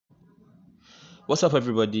What's up,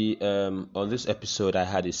 everybody? On this episode, I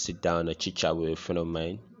had a sit down, a chit chat with a friend of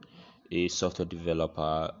mine, a software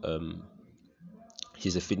developer.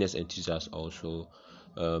 She's a fitness enthusiast also.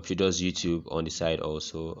 She does YouTube on the side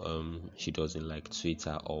also. She does in like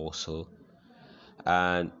Twitter also,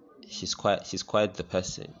 and she's quite the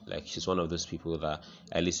person. Like she's one of those people that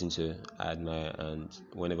I listen to, I admire, and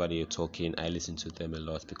whenever they're talking, I listen to them a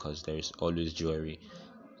lot because there is always jewelry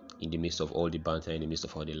in the midst of all the banter, in the midst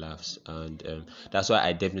of all the laughs, and that's why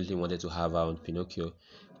I definitely wanted to have her on Pinocchio,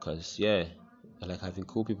 because yeah, I like having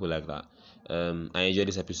cool people like that. I enjoyed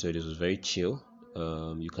this episode. It was very chill.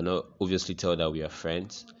 You cannot obviously tell that we are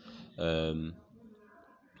friends, um,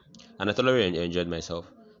 and I thoroughly enjoyed myself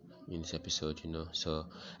in this episode. So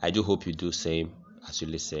I do hope you do same as you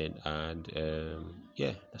listen, and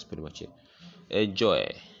yeah, that's pretty much it. Enjoy.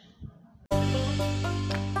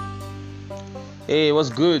 Hey, what's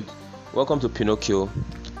good? Welcome to Pinocchio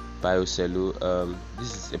by Oselu.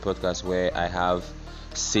 This is a podcast where I have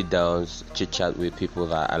sit downs, chit chat with people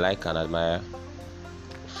that I like and admire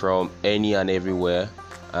from any and everywhere,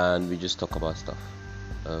 and we just talk about stuff.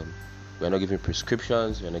 We're not giving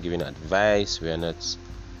prescriptions, we're not giving advice, we're not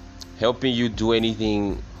helping you do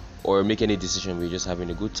anything or make any decision. We're just having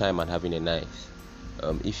a good time and having a nice.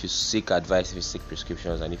 If you seek advice, if you seek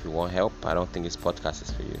prescriptions, and if you want help, I don't think this podcast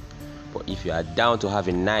is for you. But if you are down to have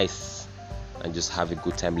a nice and just have a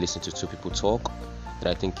good time listening to two people talk,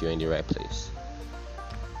 then I think you're in the right place.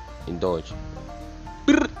 Indulge.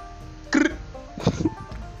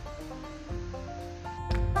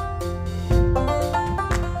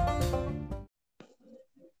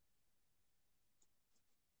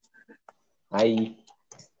 Hi.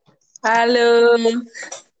 Hello.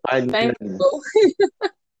 Hi, Thank you.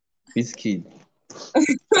 this kid.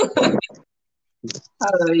 How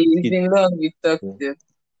are you? It's been long we talked.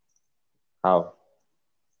 How?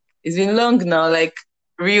 It's been long now, like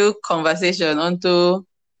real conversation onto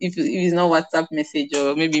if it's not WhatsApp message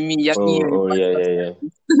or maybe me yapping you on Yeah.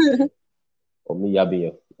 Or me yabbing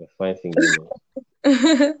your fine finger.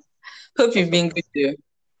 Hope you've been good too.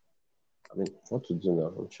 I mean, what to do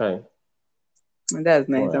now? I'm trying. That's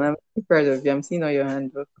nice. Alright. And I'm very proud of you. I'm seeing all your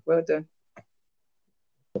handwork. Well done.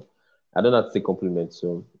 I don't have to take compliments,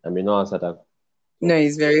 so I may not answer that. No,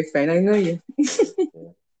 it's very fine. I know you.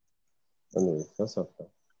 Yeah. Anyway, that's all.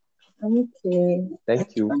 I'm okay.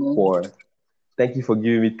 Thank you for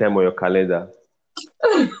giving me time on your calendar.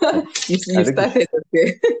 You started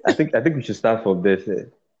okay. I think we should start from this.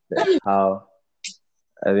 How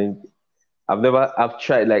I think I've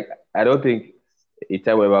tried, like I don't think a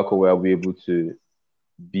time will ever come where I'll be able to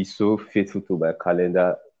be so faithful to my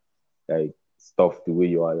calendar, like stuff the way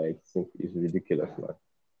you are. Like it's ridiculous, man.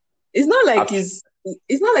 It's not like it's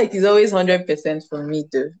always 100% for me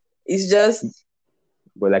though. It's just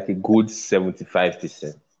But like a good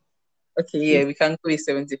 75%. okay, yeah, we can go with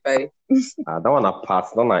 75. That one I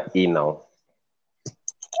passed, not an A now.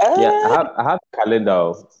 Yeah, I have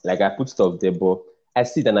calendar, like I put stuff there, but I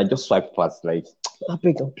see it and I just swipe past, like I'm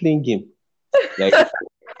playing game. Like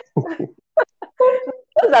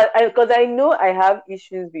Because I know I have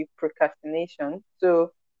issues with procrastination,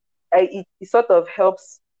 so it sort of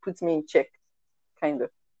helps put me in check, kind of.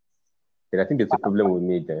 I think it's a problem with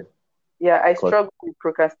me then. Yeah, I struggle with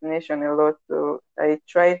procrastination a lot, so I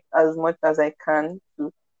try as much as I can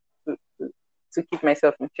to keep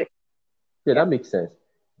myself in check. Yeah, that makes sense.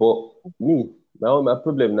 But my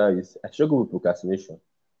problem now is I struggle with procrastination.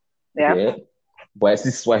 Yeah. But I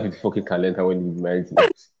still swipe the fucking calendar when you remind me.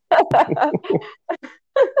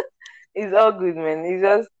 It's all good, man. It's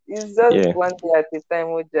just one day at a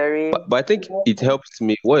time, Jerry. But I think it helps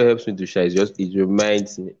me. What helps me to share is just it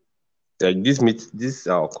reminds me. Like this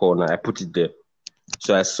our call now. I put it there,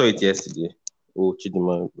 so I saw it yesterday. Oh,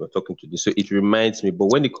 Chidima, we're talking to this, so it reminds me.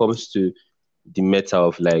 But when it comes to the matter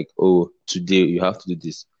of like, oh, today you have to do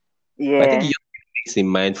this. Yeah. I think it makes in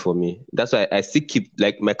mind for me. That's why I still keep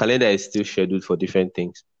like my calendar is still scheduled for different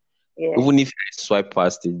things. Yeah. Even if I swipe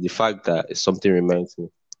past it, the fact that something reminds me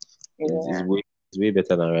is way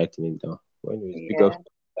better than writing it down. But anyways, because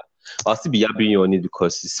I'll still be yapping you on it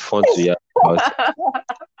because it's fun to yap about.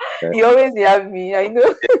 You always yap me, I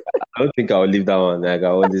know. I don't think I'll leave that one. Like I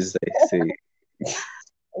always say. It's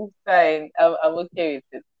fine. I'm okay with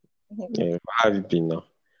it. Yeah, how have you been now?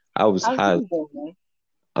 I was hard.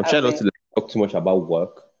 I'm trying not to talk too much about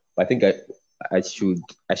work, but I think I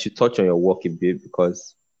should touch on your work a bit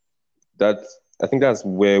because I think that's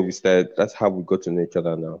where we started. That's how we got to know each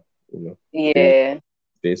other now. Yeah.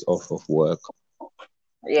 Based off of work.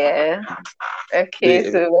 Yeah.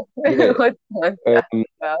 Okay. So what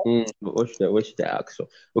should I ask for?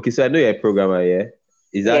 Okay, so I know you're a programmer. Yeah,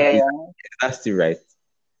 is that That's still right.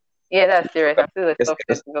 Yeah, that's still right. I'm still a Let's, software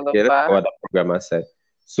let's, yeah, let's developer. cover the programmer side.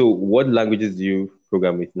 So, what languages do you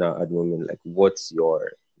program with now at the moment? Like, what's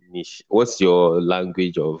your niche? What's your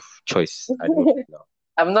language of choice at the moment now?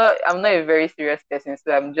 I'm not a very serious person,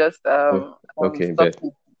 so I'm just Oh, okay, stuck bet.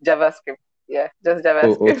 with JavaScript. Yeah, just Oh,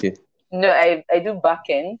 JavaScript. okay, No, I do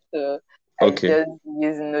backend, so I okay. just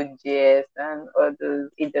use Node.js and all those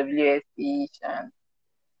AWS ish and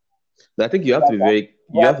I think you have to be Java, very,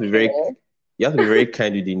 GraphQL. you have to be very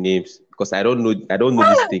kind with the names because I don't know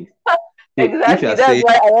these things. So if you Exactly. are That's saying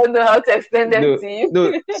why I don't know how to explain them no, to you.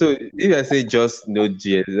 no, so if I say just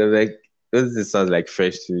Node.js, I'm like, this sounds like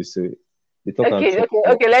fresh to me. So they talk on Okay, true.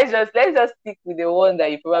 okay, okay. Let's just stick with the one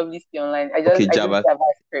that you probably see online. Okay, I do Java.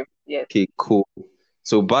 JavaScript. Yes. Okay, cool.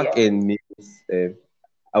 So back Yeah. end means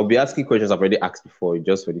I'll be asking questions I've already asked before,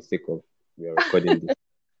 just for the sake of we are recording this.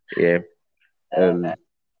 Yeah. Uh, Um,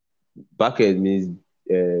 back end means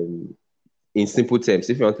in simple terms,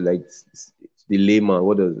 if you want to like the layman,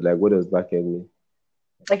 what does back end mean?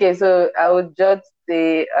 okay, so I would just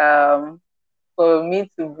say for me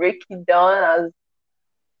to break it down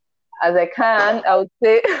as I can, I would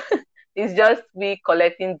say it's just me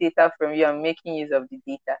collecting data from you and making use of the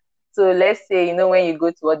data. So let's say, when you go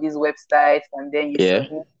to all these websites and then you Yeah.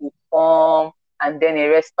 submit the form and then a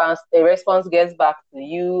response gets back to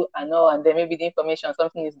you and all, and then maybe the information,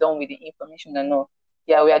 something is done with the information and all.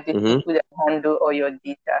 Yeah, we are the Mm-hmm. people that handle all your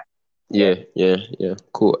data. Yeah. Yeah.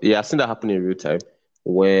 Cool. Yeah, I've seen that happen in real time.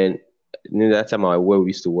 When that time where we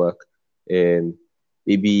used to work, um,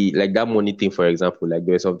 maybe like that money thing, for example, like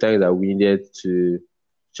there were some times that we needed to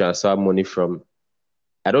transfer money from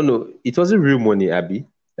I don't know, it wasn't real money, Abby.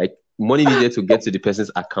 Like money needed to get to the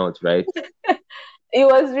person's account, right? It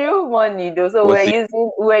was real money though. So Was it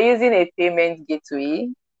we're using a payment gateway.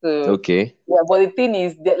 So okay? yeah, but the thing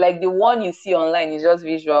is that like the one you see online is just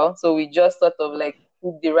visual. So we just sort of like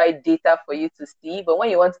put the right data for you to see. But when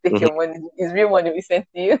you want to take Mhm. your money, it's real money we sent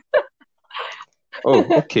to you.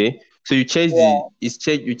 Oh, okay. So you change Yeah,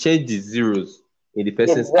 you change the zeros in the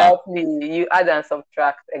person's app. exactly. You add and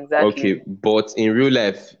subtract. Exactly. Okay, but in real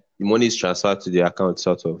life, the money is transferred to the account,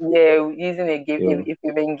 sort of. Yeah, using Yeah, a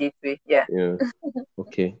payment gateway. Yeah. yeah.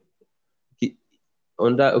 Okay. Okay,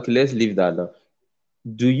 on that, okay, let's leave that now.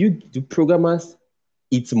 Do programmers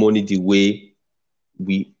eat money the way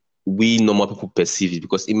we we normal people perceive it?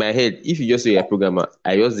 Because in my head, if you just say you're a programmer,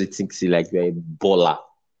 I just dey think say like you're a baller.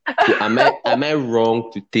 So am I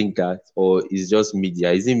wrong to think that, or is just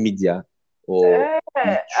media? Is it media or Eh,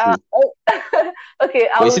 is it true? okay,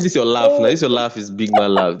 But I you see would this your laugh now. This your laugh is big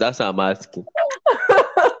man laugh. That's what I'm asking.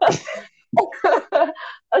 say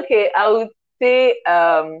okay, I would say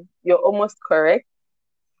you're almost correct,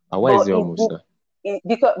 And why is but it almost now?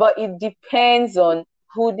 it depends on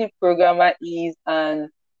who the programmer is and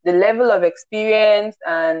the level of experience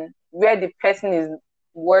and where the person is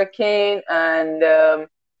working and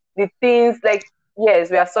the things like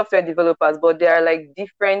yes, we are software developers, but there are like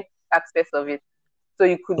different aspects of it. So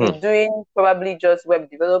you could be Hmm. doing probably just web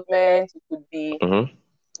development. It could be Mm-hmm.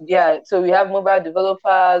 yeah. So we have mobile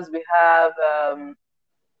developers. We have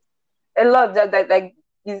a lot that like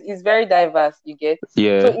is very diverse. You get so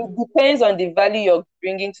Yeah. it depends on the value you're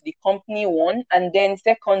bringing to the company. One, and then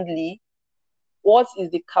secondly, what is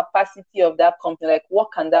the capacity of that company? Like, what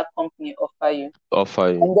can that company offer you? Offer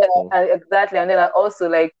And you. then Hmm. exactly, and then also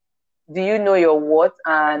like, do you know your what?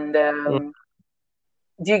 And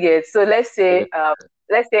do you get so Yeah.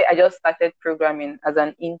 let's say I just started programming as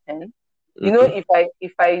an intern. Mm-hmm.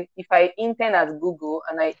 If I intern at Google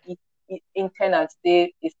and intern at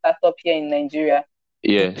say a startup here in Nigeria,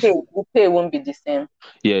 the Yeah. pay the pay won't be the same.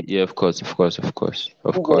 Yeah.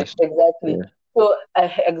 Of You get course. exactly. Yeah. So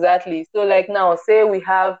exactly. So like now, say we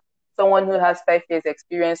have someone who has 5 years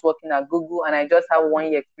experience working at Google, and I just have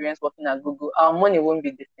 1 year experience working at Google. Our money won't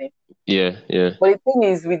be the same. Yeah. But the thing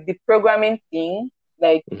is, with the programming thing,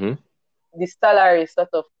 like Mm-hmm. the salary sort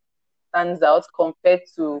of stands out compared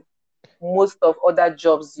to most of other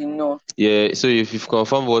jobs. Yeah. So if you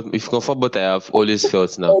confirm what I have always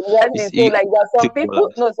felt now, Exactly. So you like there are some take more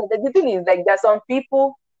people. No, so the thing is like there are some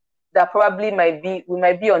people that probably we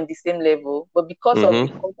might be on the same level, but because of the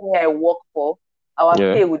Mm-hmm. company I work for, our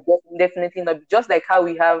Yeah. pay would definitely not be just like how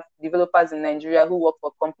we have developers in Nigeria who work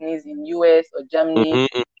for companies in US or Germany.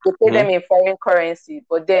 Mm-hmm. They pay them Mm-hmm. in foreign currency,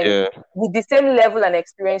 but then Yeah. with the same level and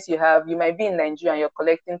experience you have, you might be in Nigeria and you're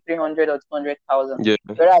collecting 300 or 200,000, Yeah.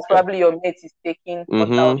 whereas Yeah. probably your mate is taking 4,000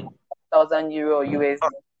 Mm-hmm. euro or USD.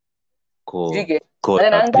 Do you God. get? God, And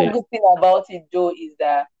then I another beg. good thing about it though is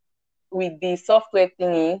that with the software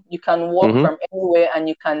thingy, you can work Mm-hmm. from anywhere and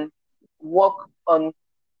you can work on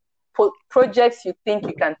projects you think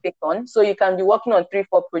you can take on. So you can be working on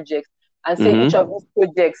 3-4 projects, and say each of these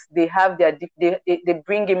projects, they have they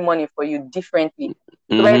bring in money for you differently.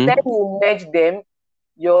 So by the time you merge them,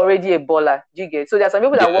 you're already a baller. Do you get? So there are some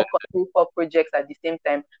people that work on 3-4 projects at the same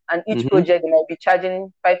time, and each project they might be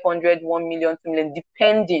charging 500, 1 million, 2 million,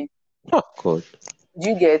 depending. Oh God. Do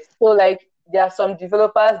you get? So like there are some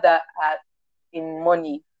developers that are in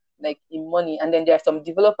money, and then there are some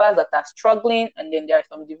developers that are struggling, and then there are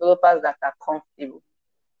some developers that are comfortable.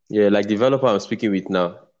 Yeah, like developer I'm speaking with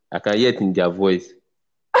now, I can hear it in their voice.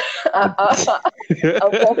 I'm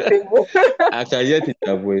comfortable. I can hear it in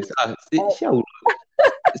their voice.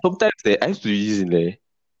 Sometimes I used to use it.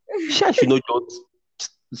 I should not just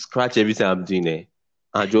scratch everything I'm doing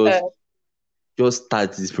and just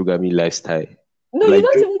start this programming lifestyle. No, you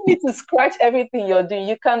don't even need to scratch everything you're doing.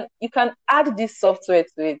 You can add this software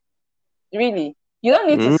to it. Really, you don't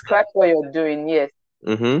need to scratch what you're doing. Yes.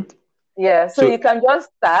 Yeah. So you can just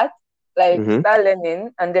start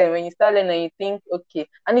learning, and then when you start learning, you think, okay.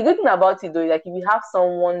 And the good thing about it though, like if you have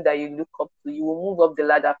someone that you look up to, you will move up the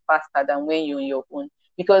ladder faster than when you're on your own.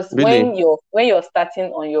 Because when you're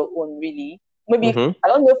starting on your own, really, maybe I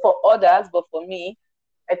don't know for others, but for me,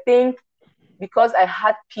 I think because I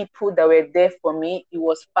had people that were there for me, it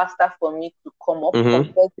was faster for me to come up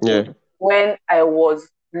compared to when I was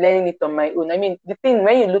learning it on my own. I mean, the thing,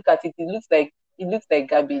 when you look at it, it looks like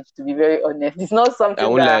garbage, to be very honest. It's not something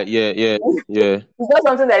it's not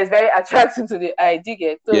something that is very attractive to the eye. Do you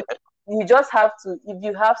get? So you just have to, if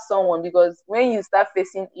you have someone, because when you start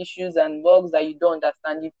facing issues and bugs that you don't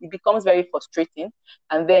understand, it becomes very frustrating.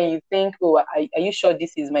 And then you think, oh, are you sure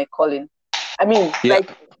this is my calling? I mean,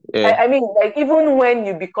 I mean, like even when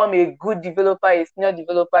you become a good developer, a senior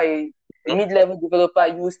developer, a mid-level developer,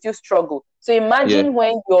 you will still struggle. So imagine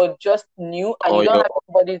when you're just new and you don't have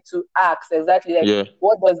anybody to ask exactly like,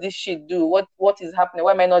 what does this shit do? What is happening?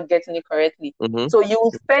 Why am I not getting it correctly? So you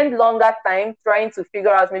will spend longer time trying to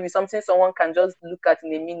figure out maybe something someone can just look at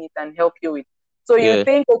in a minute and help you with. So you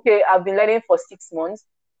think, okay, I've been learning for 6 months.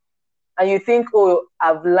 And you think, oh,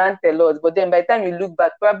 I've learned a lot. But then by the time you look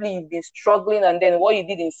back, probably you've been struggling. And then what you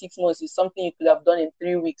did in 6 months is something you could have done in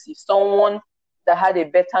 3 weeks. If someone that had a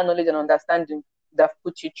better knowledge and understanding that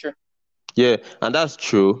put you through. Yeah, and that's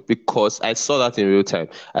true because I saw that in real time.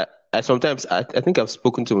 I sometimes, I think I've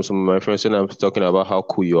spoken to some of my friends when I'm talking about how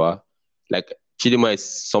cool you are. Like, Chidima is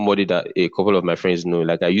somebody that a couple of my friends know.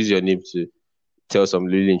 Like, I use your name to tell some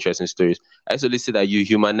really interesting stories. I actually say that you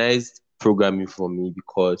humanized programming for me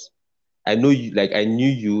because I know you, like I knew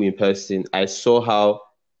you in person. I saw how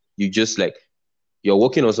you just like you're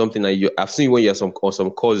working on something, and I've seen you when you're on some calls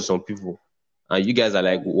with some people, and you guys are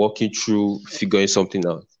like walking through figuring something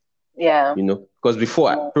out. Yeah. You know, because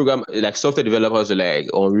before program like software developers were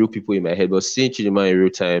like on real people in my head, but seeing Chidima in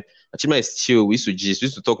real time, Chidima is chill. We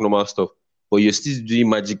used to talk normal stuff, but you're still doing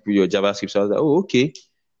magic with your JavaScript. So I was like, oh, okay,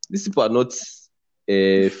 these people are not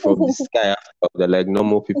from the sky. They're like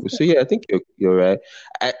normal people. So yeah, I think you're right.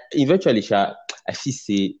 I eventually, I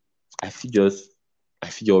feel just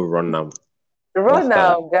run now. Run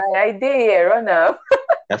now, guy. I did here. Run now.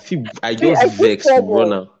 I just vex to run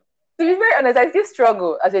now. To be very honest, I still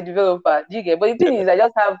struggle as a developer. Do you get? But the thing is, I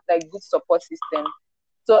just have like good support system.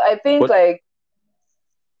 So I think I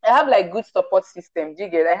have like good support system. Do you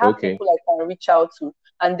get? I have people I can reach out to,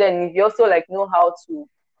 and then if you also like know how to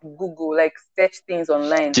Google, like search things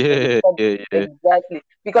online. Exactly.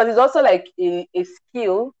 Because it's also like a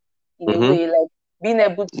skill in a way, like being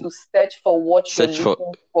able to search for what you're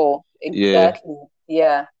looking for. Exactly.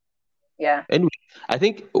 Yeah. Anyway, I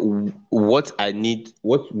think what I need,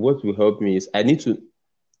 what will help me is I need to,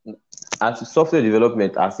 as software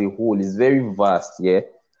development as a whole is very vast, and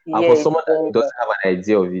for someone that doesn't have an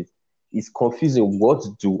idea of it, it's confusing. What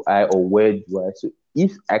do I or where do I? So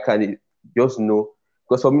if I can just know,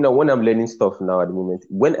 because for me now, when I'm learning stuff now at the moment,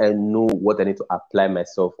 when I know what I need to apply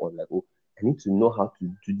myself on, like, oh, I need to know how to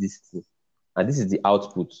do this thing, and this is the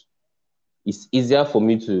output. It's easier for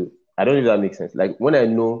me to. I don't know if that makes sense. Like when I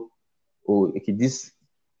know, oh, okay, this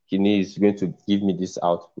Kine is going to give me this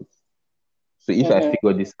output. So if I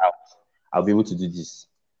figure this out, I'll be able to do this.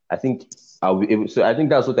 I think I'll be able. So I think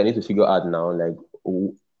that's what I need to figure out now. Like,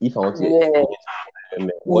 if I want to,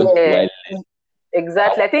 what do I learn?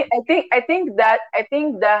 Exactly. I think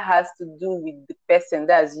that has to do with the person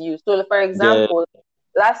that's you. So, for example,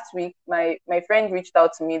 last week, my friend reached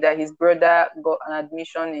out to me that his brother got an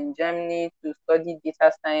admission in Germany to study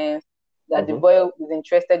data science. That the boy is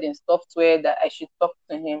interested in software. That I should talk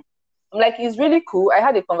to him. I'm like, it's really cool. I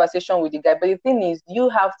had a conversation with the guy, but the thing is, you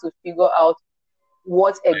have to figure out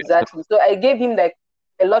what exactly. So I gave him like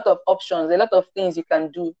a lot of options, a lot of things you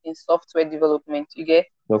can do in software development. You get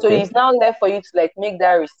so Okay. it's now left for you to like make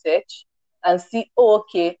that research and see. Oh,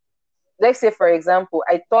 okay. Let's say, for example,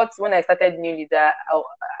 I thought when I started newly that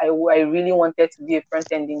I really wanted to be a front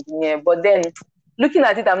end engineer, but then looking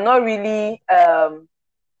at it, I'm not really.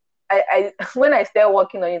 I when I started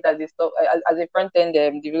working on it as a front end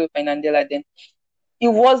developer in Andela, then it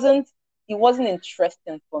wasn't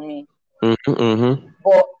interesting for me. Mm-hmm.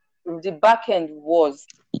 But the back end was.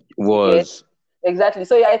 You get Was exactly.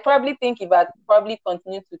 So I probably think if I probably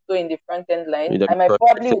continued to go in the front end line, you'd have I might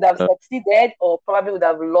probably been would have succeeded or probably would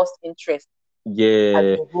have lost interest as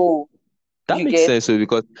yeah. a whole. That You makes get sense, so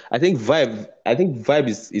because I think vibe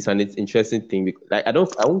is an interesting thing. Like I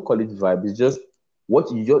won't call it vibe. It's just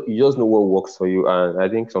what you just know what works for you, and I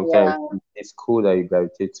think sometimes yeah, it's cool that you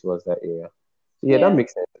gravitate towards that area. So yeah, that yeah.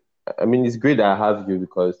 makes sense. I mean, it's great that I have you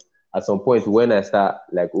because at some point when I start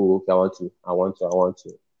like, oh, okay, I want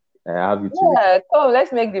to, I have you to. Yeah, come,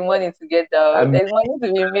 let's make the money I together. mean, There's money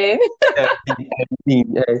to be made.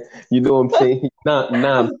 you know what I'm saying? Now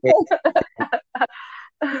I'm saying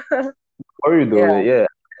for you though, Yeah, yeah.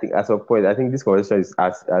 I think at some point, I think this conversation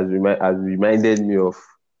has reminded me of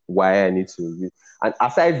why I need to read. And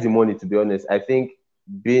aside the money, to be honest, I think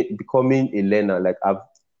becoming a learner, like I've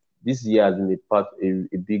this year has been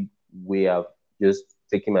a big way of just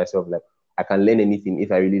taking myself like I can learn anything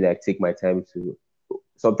if I really like take my time to.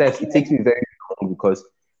 Sometimes it takes me very long because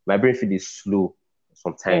my brain feed is slow.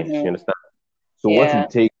 Sometimes you mm-hmm. understand. So what Yeah, would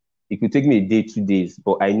take it could take me a day, 2 days,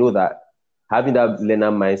 but I know that having that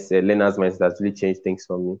learner's mindset has really changed things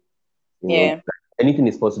for me. You know, yeah, like anything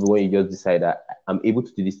is possible when you just decide that I'm able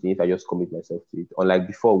to do this thing if I just commit myself to it. Unlike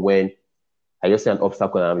before when I just see an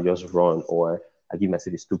obstacle and I just run or I give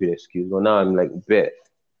myself a stupid excuse. But now I'm like, bet,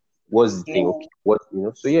 what's the thing? yeah. Okay, what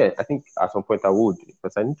So yeah, I think at some point I would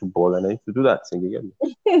because I need to ball and I need to do that thing again.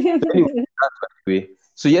 So anyway, anyway,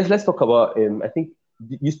 so yes, let's talk about I think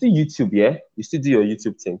you still YouTube, yeah? You still do your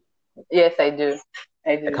YouTube thing. Yes, I do.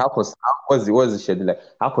 I Like do. what's the schedule like?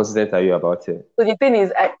 How consistent are you about it? So the thing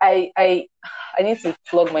is, I need to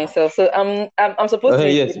plug myself. So I'm supposed to Okay,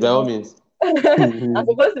 be yes, by all releasing means. I'm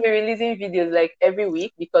supposed to be releasing videos like every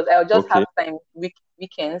week because I'll just Okay, have time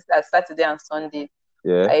weekends, Saturday and Sunday.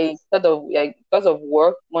 yeah. I sort of like because of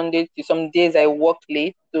work, Monday to some days I work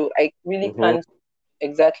late, so I really Mm-hmm. can't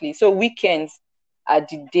exactly. So weekends are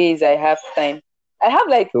the days I have time. I have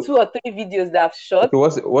like So, 2 or 3 videos that I've shot. okay,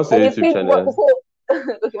 what's your But the YouTube thing, channel?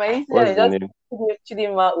 okay, my Instagram What's is the just name?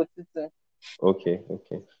 Chidima Otutu. Okay,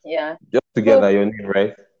 okay. Yeah. Just So together your name,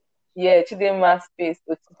 right? yeah, Chidima space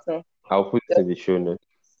Otutu. I'll put it Just in the show notes.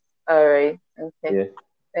 all right. Okay. Yeah.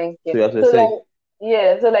 Thank you. So as I So said, like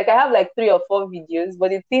yeah, so like I have like 3 or 4 videos,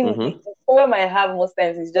 but mm-hmm. the problem I have most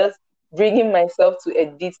times is just bringing myself to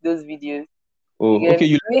edit those videos. You Oh, get okay,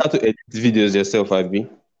 you learn make how to edit videos yourself, Abby.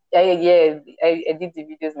 yeah, I edit the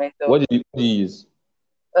videos myself. What do you use?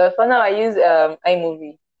 For now I use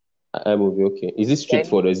iMovie. iMovie, okay. Is it Yeah, I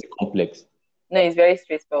straightforward or is it complex? no, it's very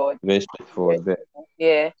straightforward. Very Very straightforward there. straightforward.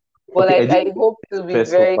 Yeah. But Okay, like edit I hope is to the be stressful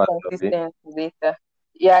very part of it. consistent later.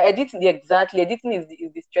 Yeah, editing exactly. Editing is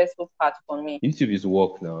the stressful part for me. YouTube is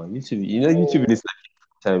work now. YouTube is like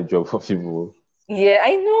a time job for people. Yeah,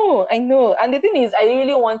 I know. And the thing is, I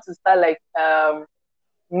really want to start like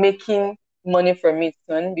making money from it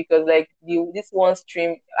soon because like this one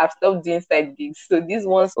stream I've stopped doing side gigs, so this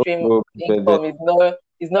one Oh, stream no, income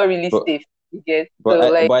is not really but safe. You get but so I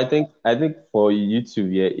like but I think for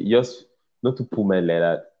YouTube, yeah, just not to pull my like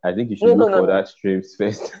that. I think you should no no look no for no that streams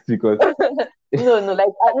first because no like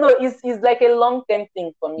no it's like a long term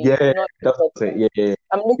thing for me. It's yeah, not a that's what short I'm saying. term. Yeah, yeah,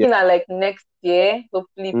 I'm yeah. looking at like next year,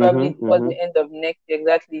 hopefully probably Mm-hmm, towards mm-hmm. the end of next year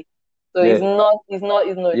exactly. So Yeah, it's yeah. not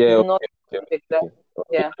Okay, okay, okay. exactly Okay,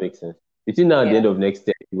 yeah that makes sense. Between now and the yeah end of next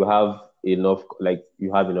year, you have enough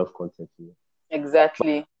content.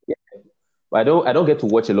 exactly. But I don't get to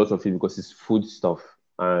watch a lot of it because it's food stuff,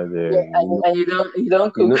 and Yeah, and you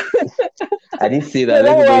don't you cook. know, I didn't say that. No,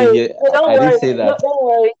 Let don't everybody worry. hear. No, don't I didn't worry. say No, that. don't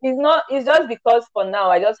worry. It's not. It's just because for now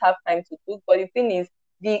I just have time to cook. But the thing is,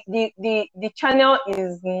 the channel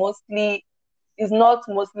is not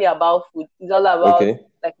mostly about food. It's all about Okay.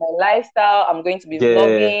 like my lifestyle. I'm going to be Yeah.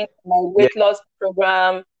 vlogging my Yeah. weight loss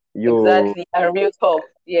program Yo, exactly and real talk.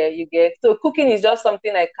 Yeah, you get. So cooking is just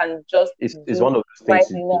something I can just it's do one of those right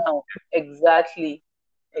things you do. now. Exactly.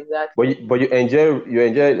 But Exactly. you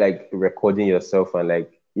enjoy like recording yourself and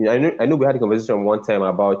like I know we had a conversation one time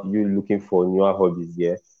about you looking for newer hobbies.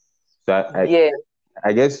 Yeah. So Yeah.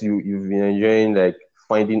 I guess you've been enjoying like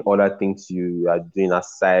finding other things you are doing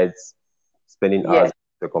aside spending hours Yeah. on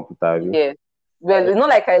the computer. Have you? Yeah. Well, it's not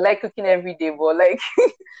like I like cooking every day, but like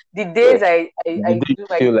the days The I day do you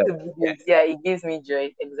my feel like, YouTube videos, yeah, it gives me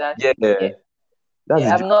joy. yeah, Exactly. Yeah. yeah, that's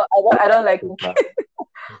Yeah. the I don't like cooking.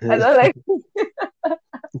 I don't like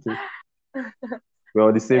We're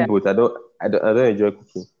on the same yeah. boat. I don't enjoy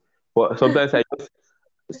cooking, but sometimes I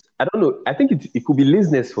don't know. I think it could be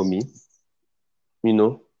laziness for me.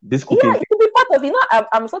 This cooking Yeah, thing. it could be part of,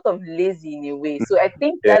 I'm sort of lazy in a way. So I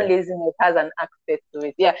think that Yeah, laziness has an aspect to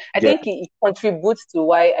it. Yeah. I yeah, think it contributes to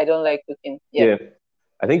why I don't like cooking. Yeah. yeah.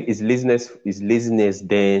 I think it's laziness. It's laziness.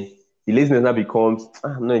 Then the laziness now becomes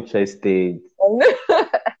I'm not interested,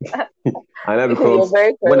 and that You're becomes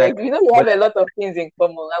very when I correct. We when have a lot of things in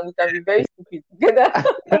common and we can be very stupid together.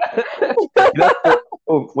 that's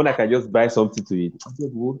when I can just buy something to eat.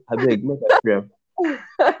 I beg, make I free am.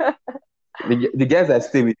 The guys I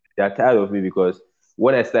stay with, they are tired of me because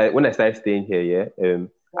when I started staying here, yeah,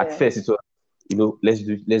 at Yeah. first it was,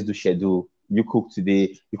 let's do schedule. You cook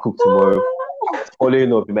today, you cook tomorrow.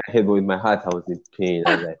 Following up in my head, but in my heart, I was in pain.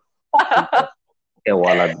 I was like, yeah,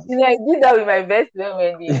 voila, I did that with my best friend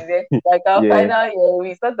when we invest. Like our yeah, final year,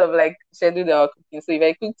 we sort of like scheduled our cooking. So if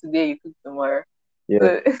I cook today, you cook tomorrow. yeah.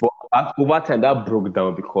 So But over time, that broke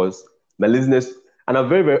down because my laziness, and I'm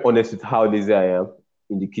very, very honest with how lazy I am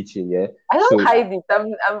in the kitchen. Yeah, I don't so hide it. yeah,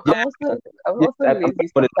 I'm yeah, also I'm very lazy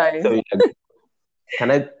honest. I sometimes. tell you, like,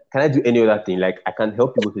 can I do any other thing? Like I can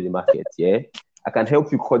help you go to the market. Yeah, I can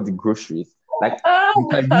help you cut the groceries. Like you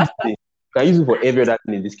can use it. You can use it for every other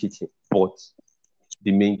thing in this kitchen. But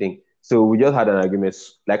the main thing. So we just had an argument.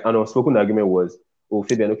 Like an unspoken argument was, oh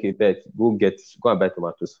Fabian, okay, bet go and buy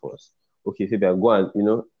tomatoes for us. Okay, Fabian, go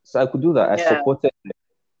and So I could do that. I Yeah, supported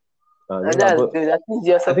that's but good. At least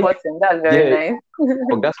you're I think supporting. That's very yeah, nice.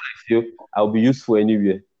 but that's what I feel. I'll be useful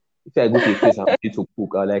anywhere. If I go to a place and I need to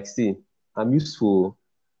cook, I'll like see, I'm useful,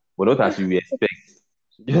 but not as you will expect.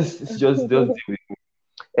 Just deal with me.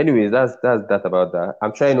 Anyways, that's that about that.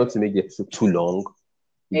 I'm trying not to make the episode too long.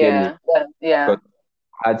 You get me? Yeah. Because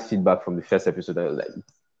I had feedback from the first episode that was like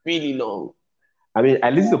really long. I mean, I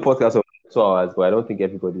listen to podcasts of 2 hours, but I don't think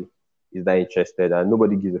everybody is that interested, and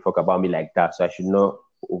nobody gives a fuck about me like that. So I should not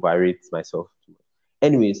overrate myself too much.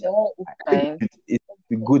 Anyways, Yeah, it's I think fine. it's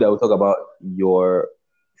good that we talk about your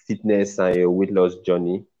fitness and your weight loss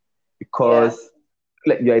journey Yeah. because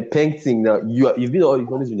like you're a painting now. You've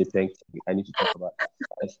always been a painting. I need to talk about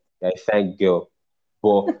that. You're a fine girl,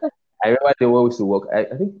 but I remember the way we used to work. I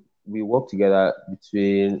think we worked together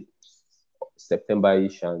between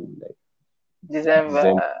September-ish and like December.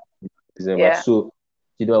 December. December. Yeah. So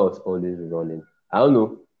Chidwa was always running. I don't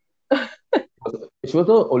know. She was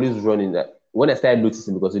not always running. Like, when I started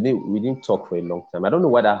noticing, because we didn't talk for a long time. I don't know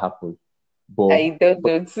why that happened, but I don't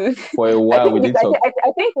know too. for a while we didn't talk.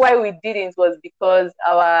 I think why we didn't was because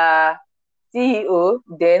our CEO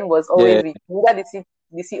then was Yeah, always with either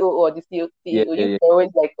the COO or the yeah, CEO. yeah, You yeah, were always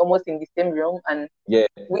like almost in the same room, and yeah.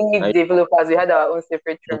 we And, developers we had our own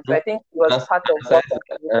separate rooms. So mhm. I think it was and part of aside, what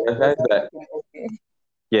contributed. and It was aside not that, looking okay.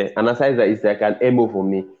 yeah, and aside that, it's like an MO for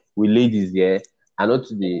me with ladies. Yeah, I know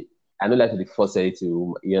to the, I don't like to be forced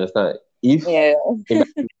to. You understand? Yeah.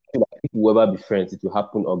 If we ever be friends, it will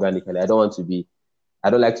happen organically. I don't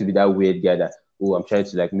like to be that weird guy that, oh, I'm trying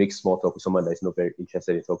to like make small talk with someone that's not very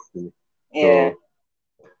interested in talking to me. Yeah. So,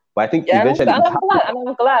 but I think Yeah, eventually it happened. and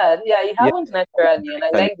I'm glad. Yeah, it Yeah, happened naturally, and I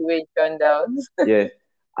actually, like the way it turned out. yeah.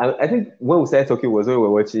 I think when we started talking was when we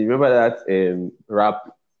were watching. Remember that rap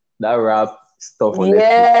stuff on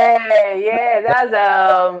Netflix. Yeah, that's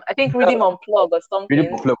I think That Reading was Unplugged or really something.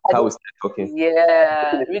 popular I how we don't, started talking.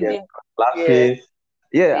 yeah, Yeah, Reading, yeah, laughing.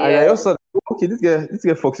 Yeah, and yeah. I also okay, this guy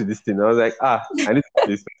fucks with this thing. I was like, I need to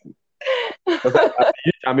do this. Because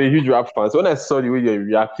I'm a huge rap fan. So when I saw the way you're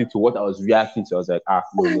reacting to what I was reacting to, I was like,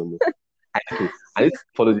 no, no, no. I need to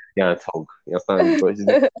follow this guy and talk. You understand? Because she's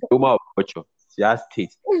a woman of culture. She has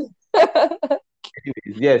taste.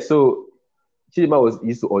 Anyways, yeah, so Chidima was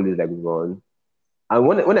used to always like run. And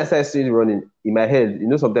when I started seeing running in my head,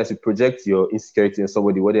 sometimes you project your insecurity on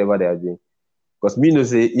somebody, whatever they are doing. Because me no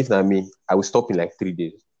say, if not me, I will stop in like 3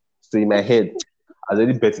 days. So in my head, I was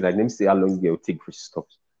already betting like let me see how long it will take before she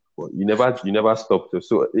stops. But you never stopped.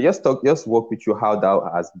 So just walk me through how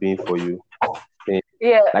that has been for you. And,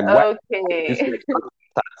 Yeah, like why this okay. way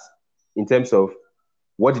start in terms of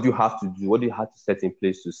what did you have to do? What did you have to set in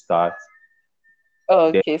place to start?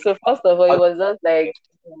 Then Okay, so first of all, it was just like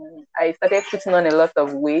I started putting on a lot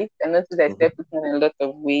of weight. I noticed I mhm, started putting on a lot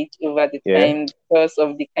of weight over the yeah. time because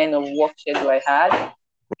of the kind of work schedule I had.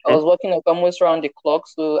 I was Mhm, working like almost around the clock,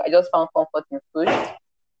 so I just found comfort in food.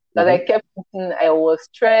 That I mhm, kept putting, I was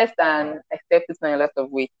stressed and I started putting on a lot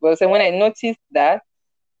of weight. But so when I noticed that,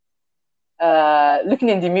 looking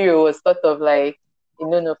in the mirror was sort of like a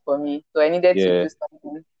no-no for me. So I needed to Yeah. do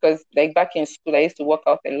something because like back in school, I used to work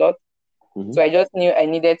out a lot. So I just knew I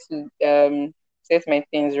needed to set my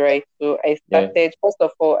things right. So I Yeah. started, first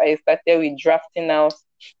of all, I started with drafting out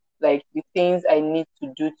like the things I need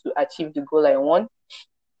to do to achieve the goal I want.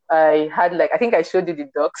 I had like, I think I showed you the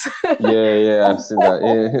docs. Yeah. I've seen that.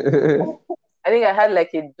 Yeah. I think I had like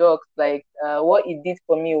a docs. Like what it did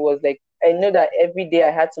for me was like I know that every day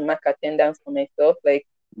I had to mark attendance for myself, like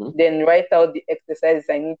then write out the exercises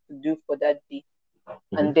I need to do for that day.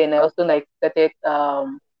 And then I also like started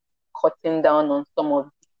cutting down on some of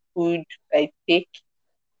the food I take.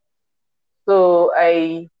 So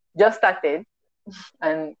I just started,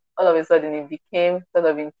 and all of a sudden it became sort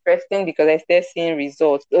of interesting because I started seeing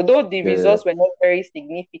results. Although the Yeah. results were not very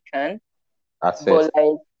significant, At but first.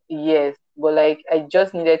 like yes, but like I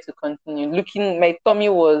just needed to continue. Looking, my tummy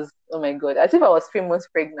was, oh my god, as if I was 3 months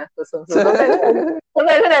pregnant or something. So sometimes when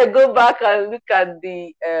I go back and look at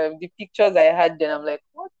the pictures I had, then I'm like,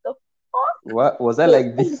 what the fuck? What was I So,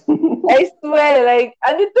 like this? I swear, like,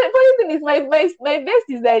 and the funny thing is, my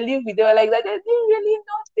besties that I live with, they were like that. They didn't really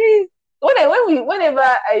notice. Whenever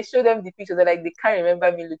I show them the pictures, they're like they can't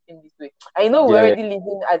remember me looking this way. I know we're Yeah. already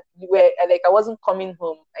living at where like I wasn't coming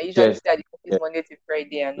home. I usually Yes. stay at the Yeah. office Monday to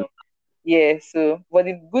Friday, and yeah. So, but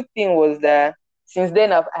the good thing was that since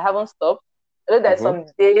then I haven't stopped. I know there's some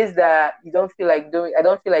days that you don't feel like doing. I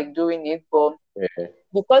don't feel like doing it, but Yeah.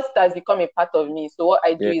 because it has become a part of me. So what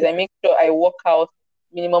I do Yeah. is I make sure I work out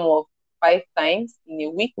minimum of 5 times in a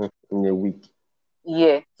week. In a week.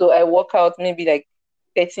 Yeah. So I work out maybe like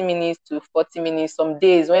 30 minutes to 40 minutes. Some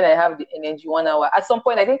days when I have the energy, 1 hour. At some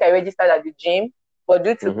point, I think I registered at the gym, but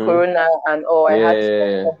due to Corona and all, I had to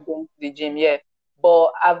Yeah. stop going to the gym. Yeah.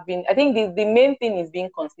 But I think the main thing is being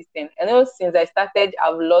consistent. I know since I started,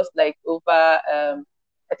 I've lost like over,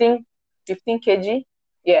 I think 15 kg.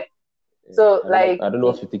 Yeah. So like, I don't know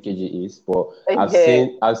what 50 kg is, but yeah.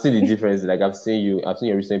 I've seen the difference. Like I've seen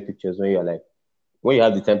your recent pictures when you're like when you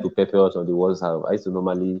have the time to prepare us on the WhatsApp. I used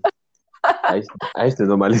to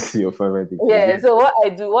normally see your favorite pictures. Yeah, so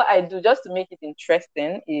what I do just to make it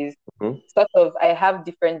interesting is Mm-hmm. sort of I have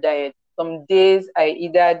different diets. Some days I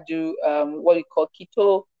either do what we call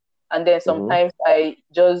keto, and then Mm-hmm. sometimes I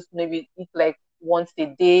just maybe eat like once a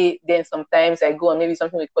day. Then sometimes I go on maybe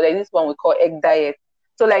something we call like this one we call egg diet.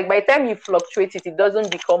 So like by the time you fluctuate it, it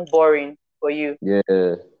doesn't become boring for you.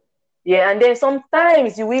 Yeah. Yeah, and then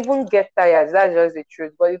sometimes you even get tired. That's just the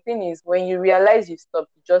truth. But the thing is, when you realize you stop,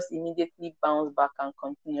 you just immediately bounce back and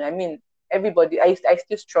continue. I mean, everybody, I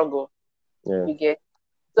still struggle. Yeah. You get.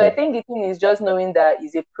 So I Yeah. think the thing is just knowing that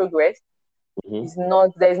it's a progress. Mm-hmm. It's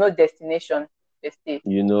not. There is no destination. Per se.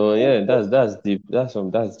 You know, yeah, that's deep. That's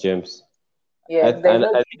gems. Yeah, there's no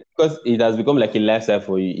I think because it has become like a lifestyle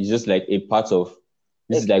for you, it's just like a part of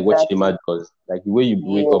this is like what exactly. Chima does. Like the way you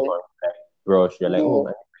wake up Yeah, and like brush, you're like, oh, yeah,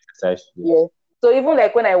 I need to exercise today. yeah. So even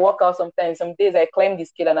like when I work out, sometimes some days I climb the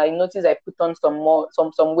scale and I notice I put on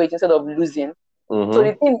some weight instead of losing. So the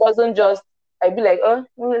Mm-hmm. thing doesn't just I'd be like, oh,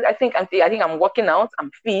 I think I'm working out,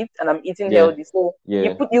 I'm fit, and I'm eating Yeah, healthy. So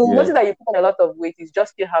yeah, you yeah, notice that you put on a lot of weight. It's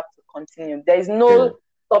just you have to continue. There is yeah. no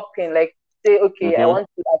stopping. Like say, okay, I Mm-hmm. want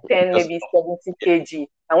to attain Just maybe 70 kg,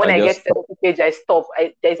 and when and I get just stop. 70 kg, I stop.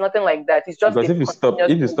 There's nothing like that. It's just Because a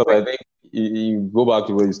continuous if you stop, progress. I think you go back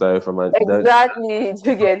to where you started from, and that Exactly.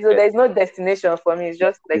 You get so there's no destination for me. It's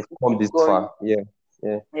just like you've to come keep this going. far. Yeah,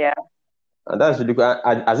 yeah. Yeah. And that's really good.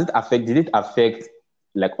 And has it affect? Did it affect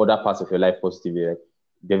like other parts of your life positively? Like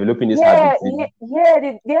developing this habit?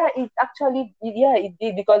 Yeah, it actually, yeah, it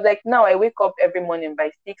did because like now I wake up every morning by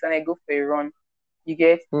 6 and I go for a run. You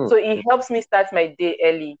get Hmm. so it helps me start my day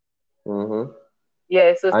early. Mm-hmm.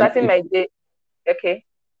 Yeah, so And starting my day, okay,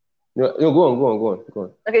 no, go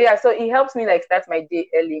on. okay, yeah, so it helps me like start my day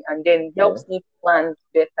early and then Yeah. helps me plan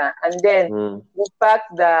better. And then Mm. the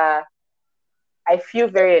fact that I feel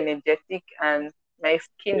very energetic and my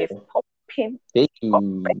skin is Yeah. popping, Hey,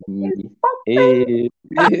 popping, hey.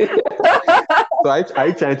 popping. So I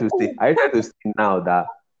try to say now that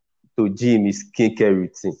to gym is skincare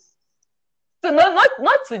routine. So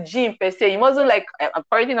not to gym per se. You mustn't like I'm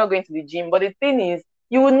currently not going to the gym, but the thing is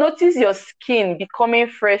you will notice your skin becoming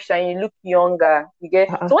fresh and you look younger. You get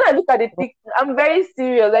Ah, so when I look at the pic, I'm very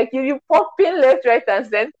serious. Like you popping left, right, and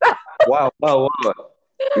center. wow.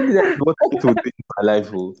 This is what I need to do in my life.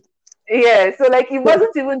 Oh. Yeah. So like you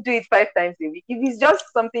mustn't even do it 5 times a week. If it's just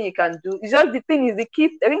something you can do, it's just the thing is the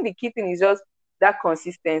key. I think the key thing is just that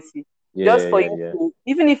consistency. Just for you Yeah. to,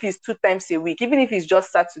 even if it's 2 times a week, even if it's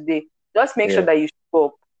just Saturday, just make sure Yeah. that you show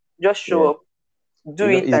up. Just Yeah. show up, do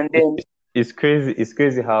it, It's, and then it's crazy. It's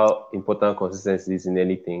crazy how important consistency is in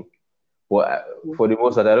anything. But for the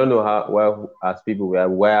most part, I don't know how why as people we are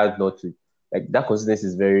wired not to like that consistency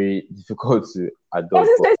is very difficult to adopt. But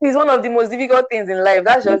Consistency is one of the most difficult things in life.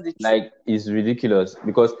 That's just the truth. like it's ridiculous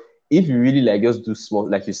because if you really like just do small,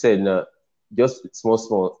 like you said, now just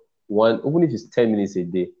small one, even if it's 10 minutes a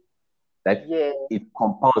day, like Yeah. it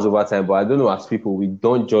compounds over time. But I don't know, as people, we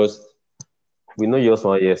not just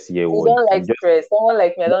want yes year You one. don't We like just stress. Someone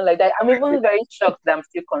like me, I don't like that. I'm even very shocked that I'm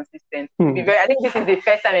still consistent. To be very, I think this is the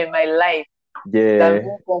first time in my life that I'm yeah.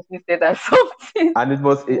 being consistent at something. And it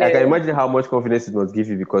must I Yeah. can imagine how much confidence it must give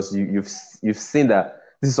you because you've seen that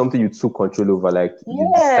this is something you took control over. Like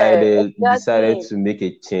Yeah, you decided exactly. to make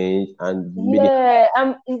a change and you made it.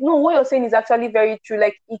 Yeah, no, what you're saying is actually very true.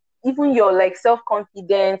 Like even your like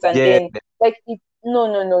self-confidence, and Yeah, then like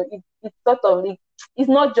no, it's sort of like it's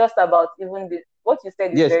not just about even the what you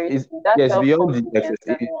said is yes, very true. That yes, beyond the self-confidence exercise,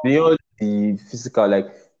 and it's beyond the physical, like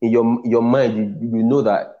in your mind, you know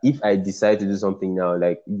that if I decide to do something now,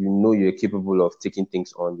 like you know you're capable of taking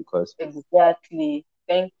things on because exactly.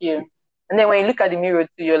 Thank you. And then when you look at the mirror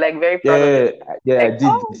too, you're like very proud of yeah, yourself. yeah, I Like, did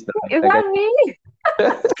oh, this now. is Like that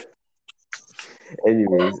me?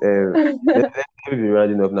 anyways, let me be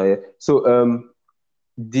rounding up now. Yeah. So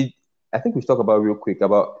did I think we should talk about real quick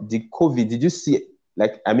about the COVID. Did you see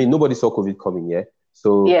like I mean nobody saw COVID coming, yeah?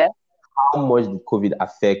 So Yeah, how much did COVID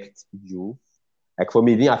affect you? Like for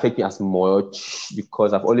me, it didn't affect me as much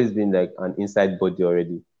because I've always been like an inside body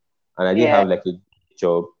already. And I didn't yeah, have like a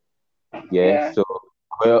job. Yeah. yeah. So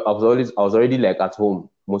well, I was already like at home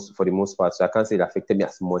most for the most part. So I can't say it affected me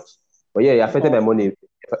as much. But yeah, it affected Mhm. my money.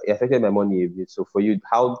 It affected my money a bit. So for you,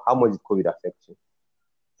 how much did COVID affect you?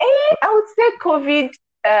 I would say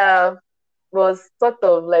COVID was sort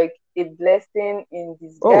of like a blessing in Oh,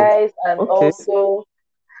 disguise, and okay. also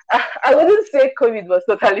I wouldn't say COVID was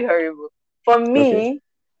totally horrible. For Okay. me,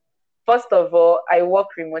 first of all, I work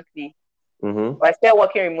remotely. Mm-hmm. I started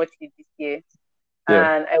working remotely this year,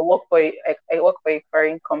 Yeah. and I work for a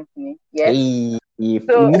foreign company. Yeah, Hey, if you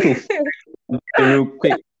so need to real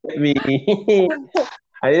quick. Let me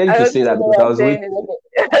I needed I to don't say even that know because what I I'm was waiting. saying.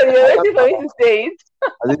 Okay. You're waiting for me to say it. I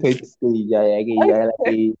was waiting to say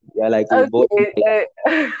you're like a boy. Okay.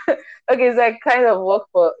 Okay. So I kind of work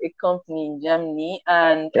for a company in Germany,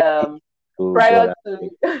 and Oh God. prior to Do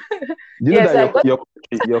you know yes, that I got.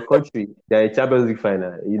 your country, they're a Champions League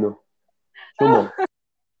final, you know? Show more.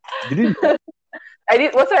 Did you know I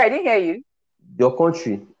did. What? Sorry, I didn't hear you. your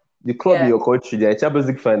country, the club in Yeah. your country, they're a Champions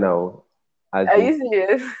League final as Are in you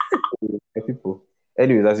serious? people.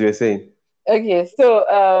 Anyways, as you were saying. Okay. So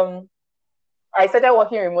I started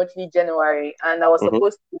working remotely January, and Mm-hmm.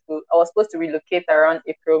 I was supposed to relocate around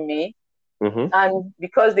April May, Mm-hmm. and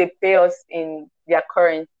because they pay us in their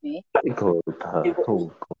currency, God, they go,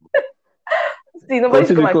 oh. see, nobody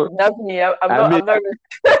should come Continue. and kidnap me. I'm I not. mean, I'm not.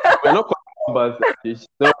 we're not talking about it's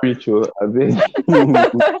not ritual. I mean,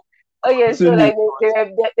 Okay, so continue. like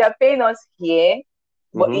they're paying us here,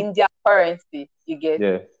 but Mm-hmm. in their currency, you get.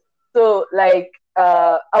 Yeah. So like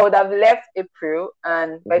I would have left April,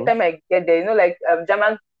 and by the Mm-hmm. time I get there, like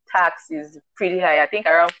German tax is pretty high. I think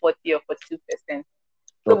around 40 or 42%.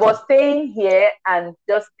 So, Okay. but staying here and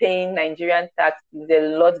just paying Nigerian tax is a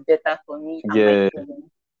lot better for me and my Yeah.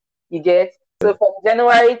 children. You get. So from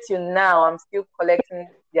January till now, I'm still collecting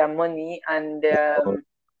their money, and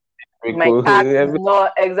my tax is Every,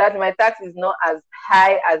 not exactly my tax is not as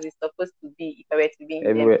high as it's supposed to be if I were to be in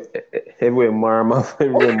Germany. everywhere, Marama,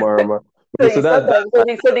 everywhere, Marama. So Okay, so it's sort that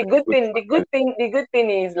of so the good thing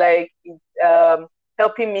is like it's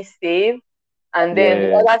helping me save, and then the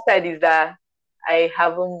yeah. other side is that I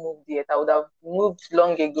haven't moved yet. I would have moved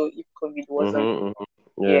long ago if COVID wasn't. Mm-hmm,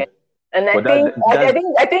 mm-hmm, yeah. Yeah, and I But think I, I that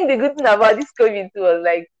think I think the good thing about this COVID too was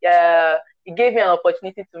like it gave me an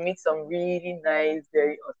opportunity to meet some really nice,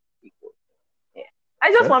 very awesome people. Yeah,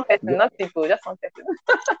 I just one person, not people, just one person.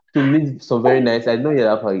 to meet some very nice. I know you're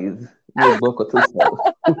that part is you go to school.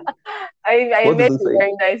 I What do met they a say?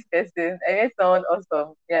 very nice person. I met someone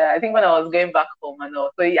awesome. Yeah, I think when I was going back home and all.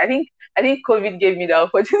 So I think COVID gave me the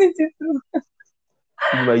opportunity to.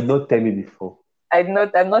 You might not tell me before. I'm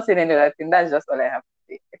not saying any other thing. That's just all I have to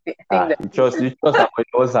say. I think that. You trust our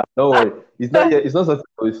WhatsApp. Don't worry. It's not yet. It's not something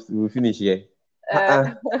we'll finish here.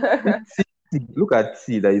 Uh, Uh-uh. Look at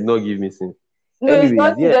T that you not give me since. no, it's Anyways,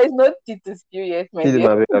 not. yeah. There is no tea to spill yet, my See the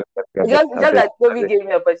dear. my It's just that COVID gave me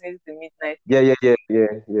the opportunity to meet nice people.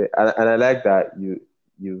 yeah. And I like that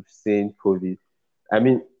you've seen COVID. I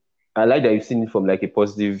mean, I like that you've seen it from like a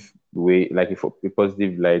positive way, like a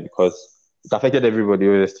positive light, because it affected everybody,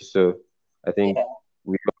 honestly. So I think Yeah,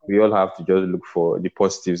 we we all have to just look for the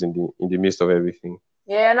positives in the midst of everything.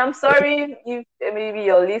 Yeah, and I'm sorry if maybe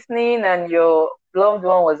you're listening and your loved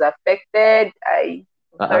one was affected. I'm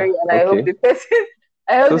sorry, and I hope Okay. the person,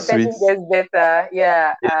 I hope So the person sweet. gets better.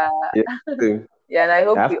 Yeah, Yeah. Same. yeah, and I I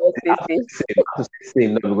hope have we to, all I stay have to safe. say same. I have to say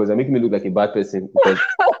same now because you're making me look like a bad person because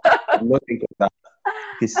I'm not thinking of that.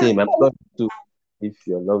 Okay, same. I'm not too if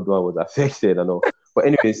your loved one was affected and all. But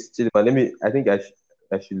anyways, Chidima,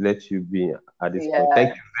 I should let you be at this point. Thank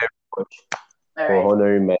Yeah. you very much All for right.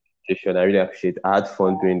 honoring my invitation. I really appreciate it. I had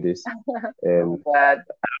fun doing this. I'm Um, glad.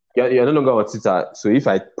 you're no longer on Twitter, so if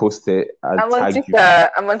I post it and I'm on tag you, Twitter.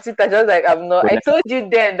 I'm on Twitter. Just like I'm not. but I told you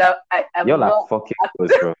then that you're I'm like not. fucking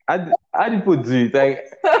close, bro. How do people do it? Like,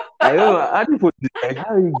 I don't know. How do people do it? Like,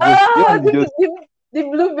 how you just, you Oh, want to this just, is the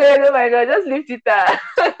blueberry. Oh my god! Just leave Twitter.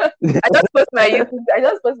 I just post my YouTube. I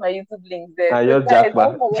just post my YouTube links there. and So you're guys, don't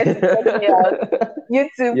jackpot. forget to check me out.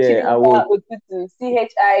 YouTube Yeah, I Chidinma would. Otutu,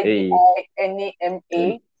 Hey,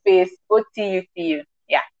 CHIDINAMA space OTUTU.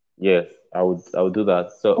 Yeah. yes, I would do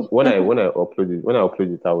that. So when I upload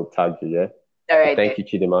it, I will tag you. Yeah. All So right then. thank you,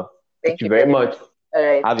 Chidima. Thank Thank you you very very much. much. All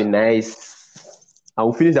right. Have a nice. I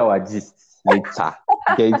will finish our gist later.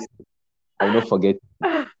 Okay. I will not forget. All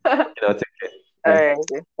You know, take care. right.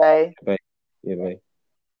 Bye. Bye.